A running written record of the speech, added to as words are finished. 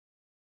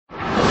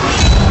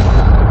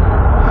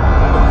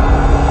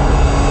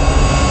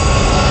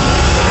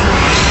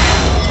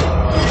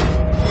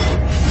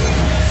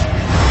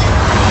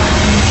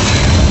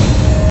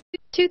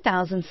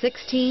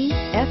2016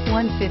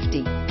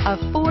 F-150. A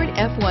Ford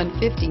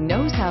F-150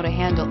 knows how to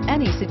handle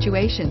any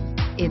situation.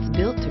 It's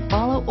built to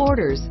follow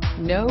orders,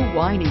 no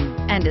whining,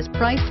 and is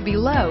priced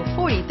below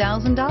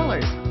 $40,000.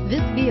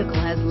 This vehicle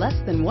has less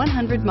than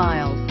 100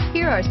 miles.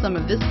 Here are some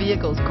of this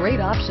vehicle's great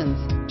options: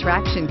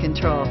 traction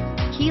control,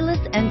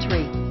 keyless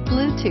entry,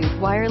 Bluetooth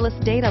wireless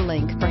data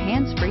link for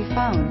hands-free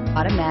phone,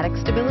 automatic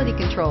stability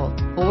control,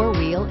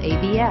 four-wheel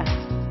ABS,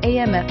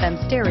 AM/FM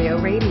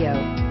stereo radio,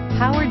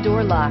 power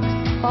door locks,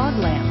 fog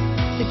lamps,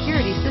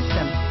 security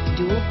system,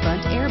 dual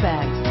front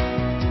airbags.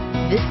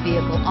 This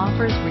vehicle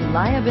offers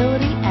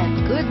reliability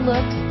and good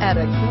looks at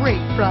a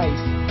great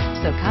price.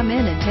 So come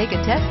in and take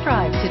a test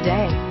drive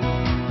today.